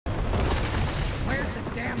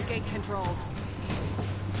damn gate controls.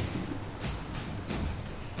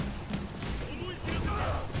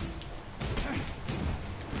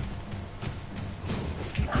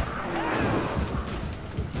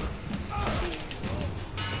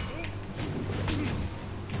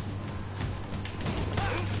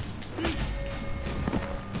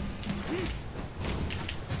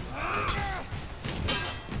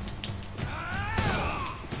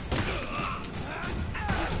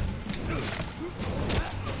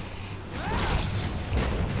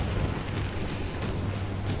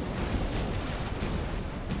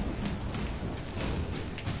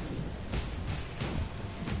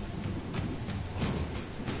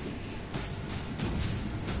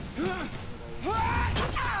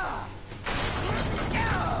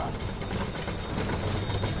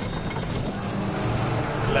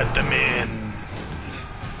 Let them in.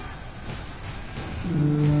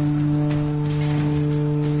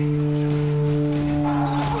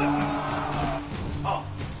 Oh,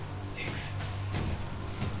 thanks.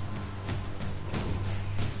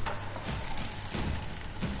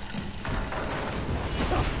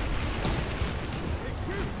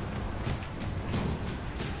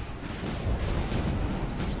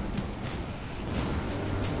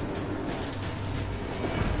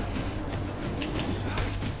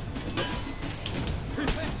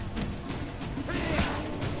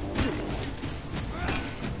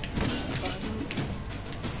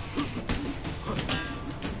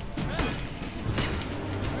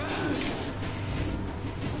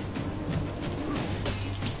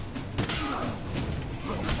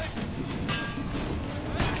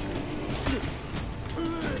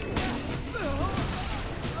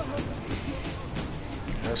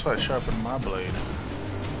 That's why I sharpened my blade.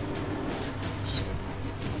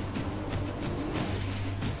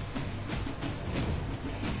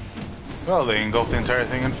 Well, they engulfed the entire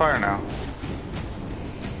thing in fire now.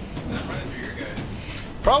 It's not running through your guys.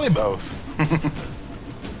 Probably both. Someone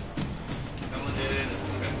did it, and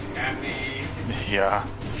someone got too happy. Yeah.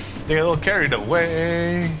 They got a little carried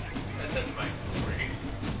away. That's my story.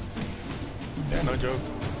 Yeah, no joke.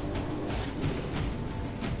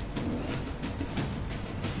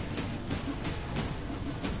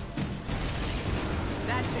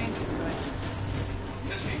 That changes it.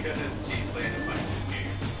 Just because she's playing a fine game.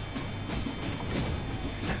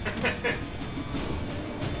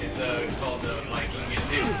 It's called Viking It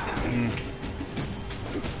too.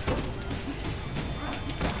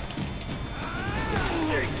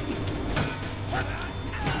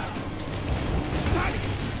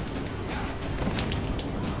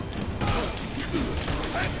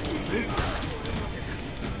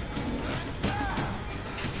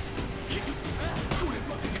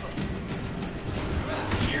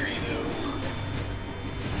 Eerie though.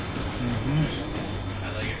 I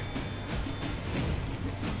like it.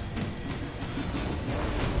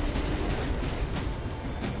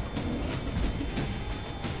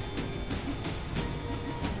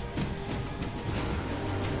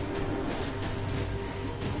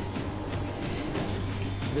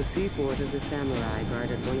 The sea fort of the samurai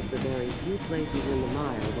guarded one of the very few places in the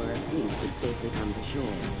mile where a fleet could safely come to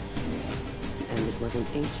shore. And it was an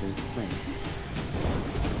ancient place.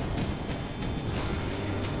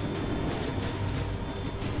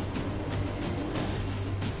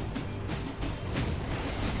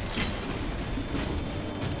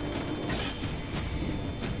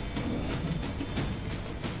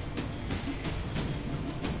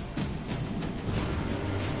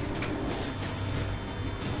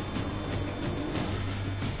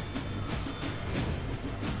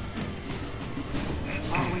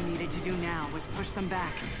 All we needed to do now was push them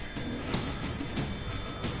back.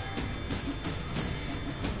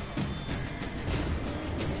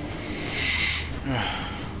 Yeah,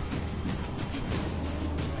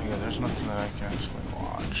 there's nothing that I can actually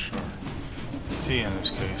watch or see in this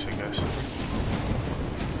case, I guess.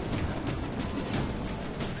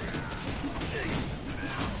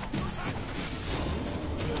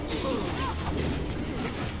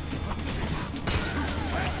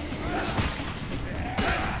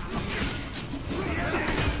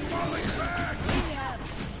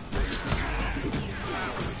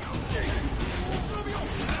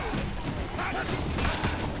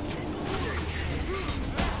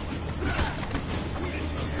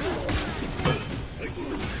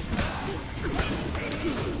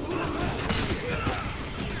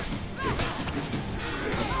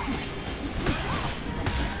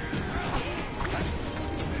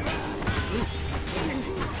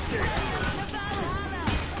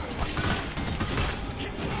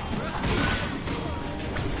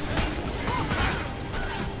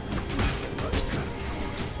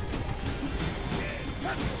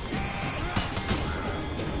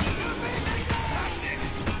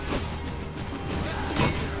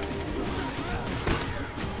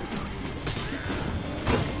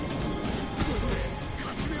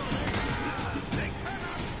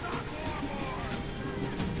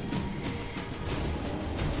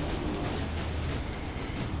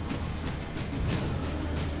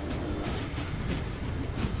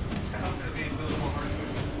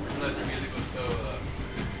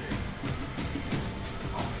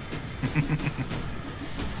 Expected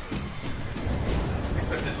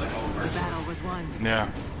like all The first. battle was won. Yeah.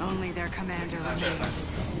 Only their commander remained.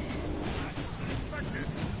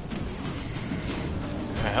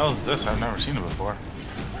 The hell is this? I've never seen it before.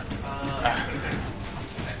 I feel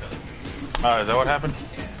like Is that what happened?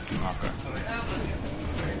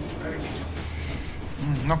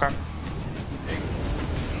 Okay. Okay.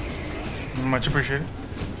 Much appreciated.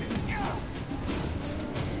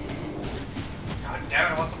 God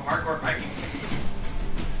damn it, I want some hardcore Viking.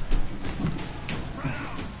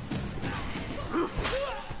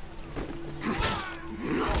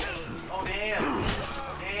 Oh damn!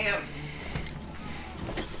 Oh damn!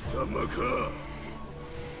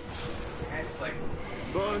 I just like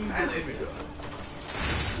violated.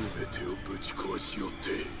 全てをぶち壊しよって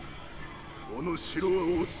この城は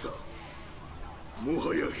落ちた。も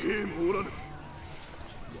はや兵もおらぬ。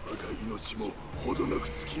我が命もほどなく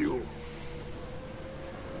尽きよう。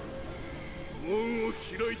門を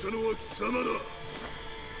開いたのは貴様だ。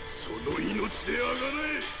その命であが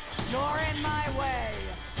れ。 You're in my way.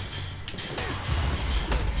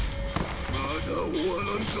 まだ終わら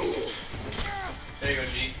んぞ。 There you go, G.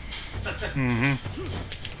 Mm-hmm.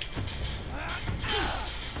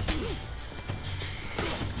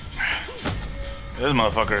 This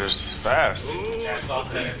motherfucker is fast. Yeah, I saw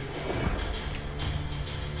that.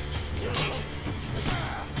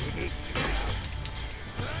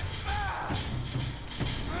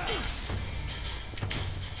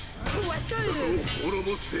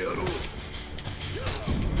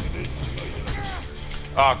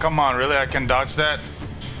 Oh, come on, really? I can dodge that?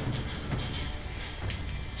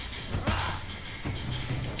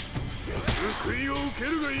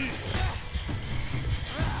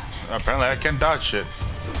 Apparently I can dodge shit.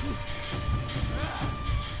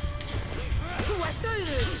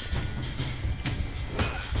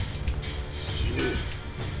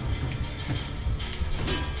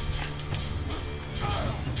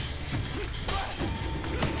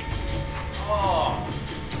 Oh!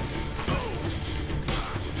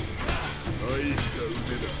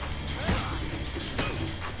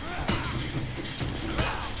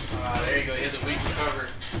 There you go, he has a weak recover.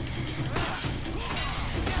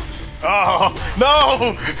 Oh,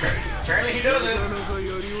 no! Apparently he doesn't.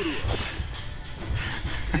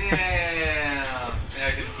 Damn. Now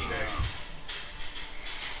he's in the teabag.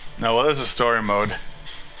 No, well, this is story mode.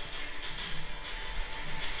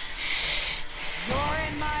 You're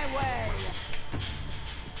in my way.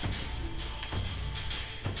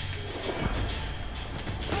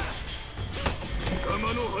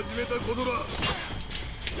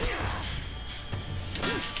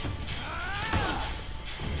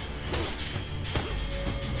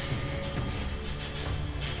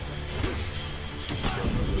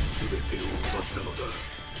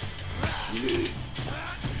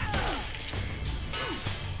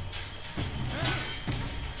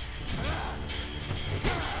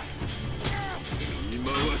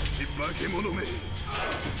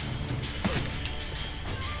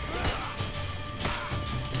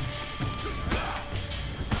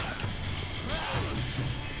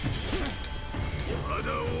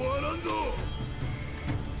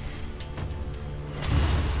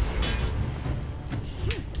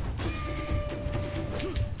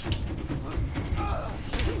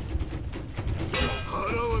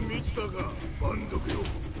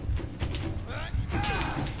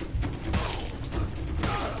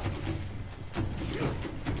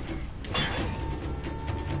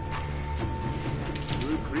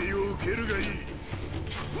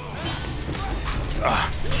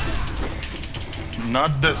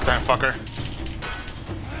 Not this time, fucker.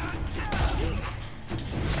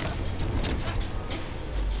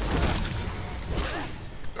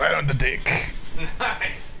 Right on the dick. Nice.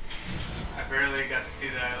 I barely got to see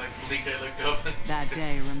that. I leaked. I looked up. And That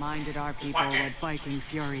day reminded our people what Viking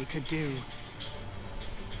fury could do.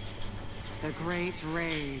 The Great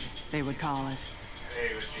Raid, they would call it. There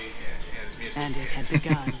you go, G. Yeah, yeah, And it had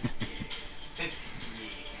begun.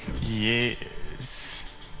 Yeah. Yes.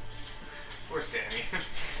 Poor Sammy.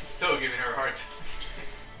 Still giving her a hard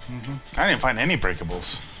time. I didn't find any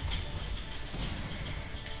breakables.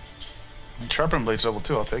 Sharpen Blade's level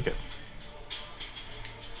 2, I'll take it.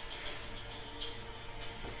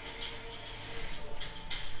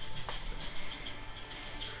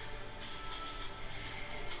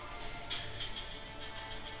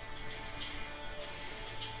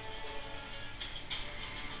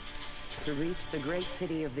 To reach the great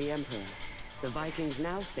city of the Emperor, the Vikings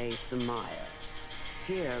now faced the Mire.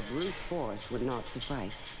 Here, brute force would not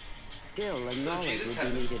suffice. Skill and So, G, knowledge this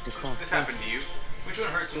would be needed to cross This happened to you. Which one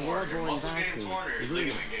hurts The more? Your warborn muscle getting Valkyrie, torn or your Luna,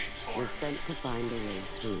 ligament getting torn? was sent to find a way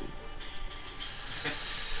through.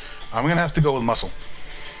 I'm gonna have to go with muscle.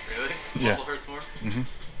 Really? Yeah. Muscle hurts more? Mm-hmm.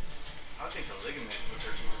 I would think the ligament would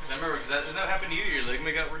hurt more. Because I remember, doesn't that happen to you? Your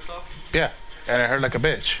ligament got ripped off? Yeah, and it hurt like a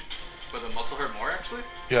bitch. But the muscle hurt more, actually?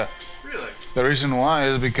 Yeah. Really? The reason why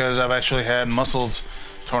is because I've actually had muscles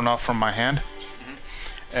torn off from my hand,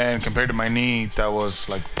 and compared to my knee, that was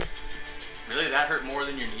like. Really? That hurt more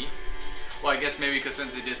than your knee? Well, I guess maybe because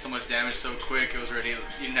since it did so much damage so quick, it was already, you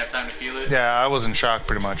didn't have time to feel it. Yeah, I was in shock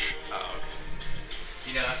pretty much. Oh, okay.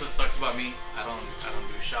 You know, that's what sucks about me. I don't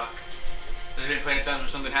do shock. There's been plenty of times where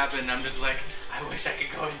something happened, and I'm just like, I wish I could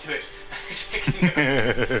go into it. I wish I could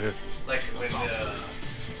go. Like when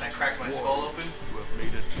I cracked my skull open.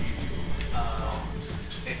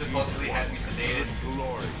 They supposedly had me sedated,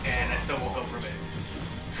 and I still woke up from it.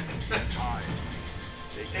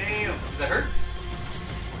 Damn, does that hurt?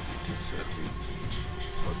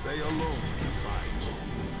 But they alone decide who will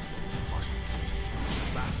fight.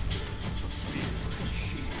 Masters of the spear and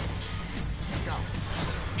shield. Scouts.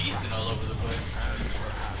 Beasting all over the place. And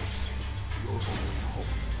perhaps your only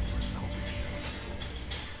hope for salvation.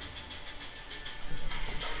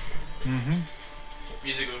 Mm-hmm.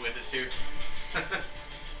 Music went with it too.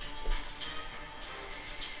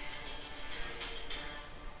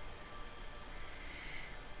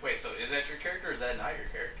 Wait, so is that your character or is that not your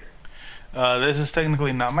character? This is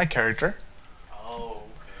technically not my character. Oh,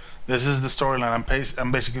 okay. This is the storyline.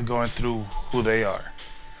 I'm basically going through who they are.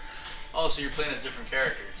 Oh, so you're playing as different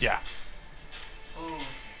characters? Yeah. Oh,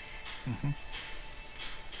 okay.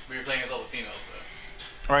 But you're playing as all the females,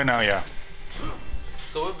 though. Right now, yeah.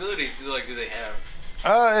 So what abilities do they have?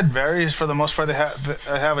 It varies. For the most part, they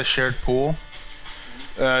have a shared pool.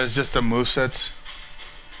 It's just the movesets.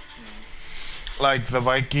 Like the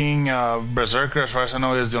Viking Berserker, as far as I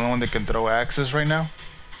know, is the only one that can throw axes right now.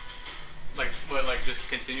 Like what? Like just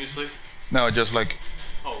continuously? No, just like.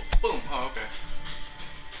 Oh, boom! Oh, okay.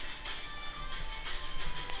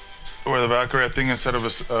 Where the Valkyrie, I think, instead of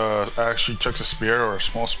actually chucks a spear or a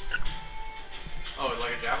small spear. Oh,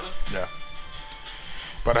 like a javelin? Yeah.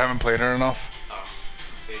 But I haven't played her enough. Oh,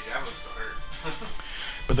 say javelins still hurt.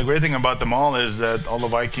 But the great thing about them all is that all the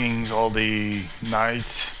Vikings, all the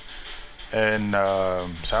knights, and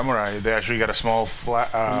samurai, they actually got a small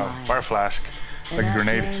fire flask, like a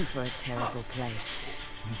grenade. Known for a terrible place.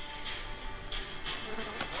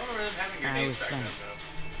 I don't remember them having I grenades was back then, sent though.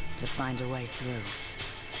 to find a way through.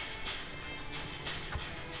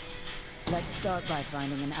 Let's start by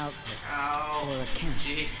finding an outpost Ow. or a camp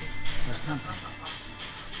Gee. or something.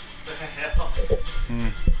 What the hell?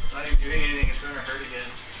 Not even doing anything, it's starting to hurt again.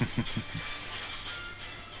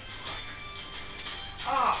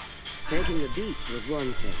 Ah! Taking the beach was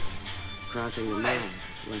one thing. Crossing the Nile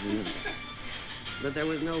was another. But there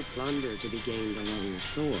was no plunder to be gained along the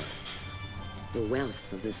shore. The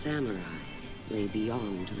wealth of the samurai lay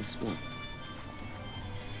beyond the swamp.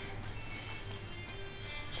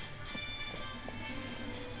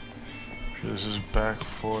 This is back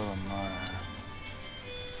for the mine.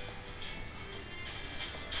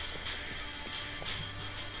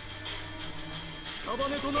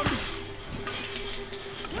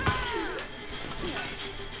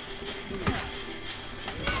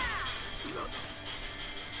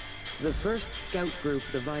 The first scout group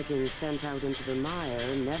the Vikings sent out into the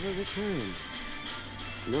mire never returned.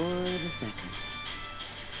 Nor the second.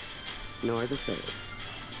 Nor the third.